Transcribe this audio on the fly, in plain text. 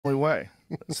only way.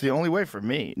 It's the only way for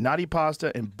me. Not eat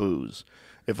pasta and booze.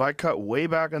 If I cut way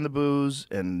back on the booze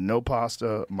and no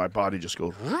pasta, my body just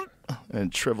goes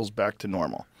and shrivels back to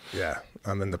normal. Yeah,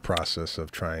 I'm in the process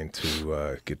of trying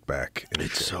to get back in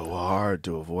It's shape. so hard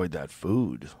to avoid that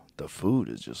food. The food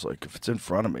is just like, if it's in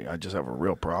front of me, I just have a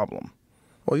real problem.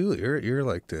 Well, you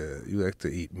like to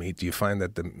eat meat. Do you find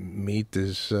that the meat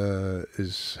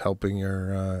is helping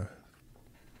your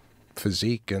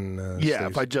physique and yeah,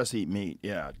 if I just eat meat,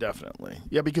 yeah, definitely.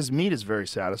 Yeah, because meat is very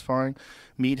satisfying.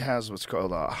 Meat has what's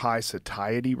called a high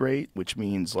satiety rate, which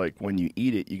means like when you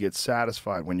eat it, you get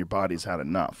satisfied when your body's had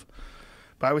enough.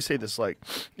 But I always say this, like,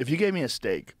 if you gave me a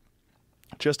steak,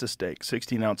 just a steak,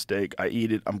 16-ounce steak, I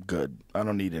eat it, I'm good. I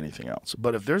don't need anything else.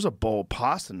 But if there's a bowl of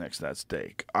pasta next to that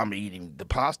steak, I'm eating the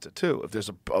pasta too. If there's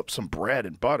some bread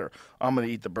and butter, I'm going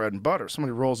to eat the bread and butter.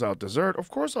 Somebody rolls out dessert, of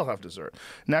course I'll have dessert.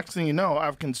 Next thing you know,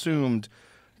 I've consumed,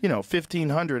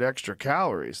 1,500 extra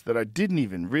calories that I didn't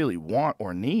even really want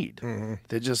or need. You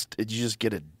just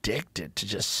get addicted to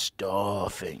just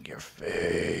stuffing your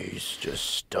face, just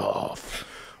stuff.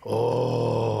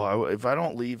 Oh, if I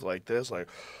don't leave like this, like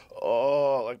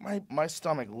my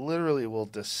stomach literally will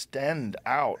distend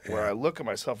out. Where I look at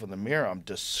myself in the mirror, I'm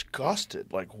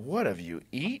disgusted. Like, what have you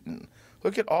eaten?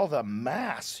 Look at all the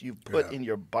mass you've put in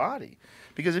your body.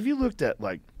 Because if you looked at,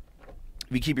 like,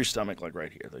 if you keep your stomach like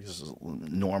right here, like this is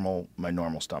my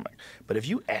normal stomach. But if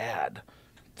you add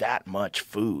that much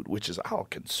food, which is, I'll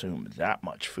consume that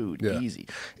much food easy,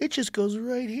 it just goes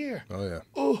right here. Oh yeah.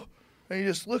 Oh. And you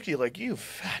just look at you like, you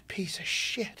fat piece of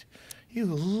shit. You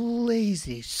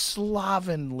lazy,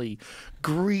 slovenly,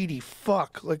 greedy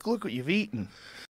fuck. Like, look what you've eaten.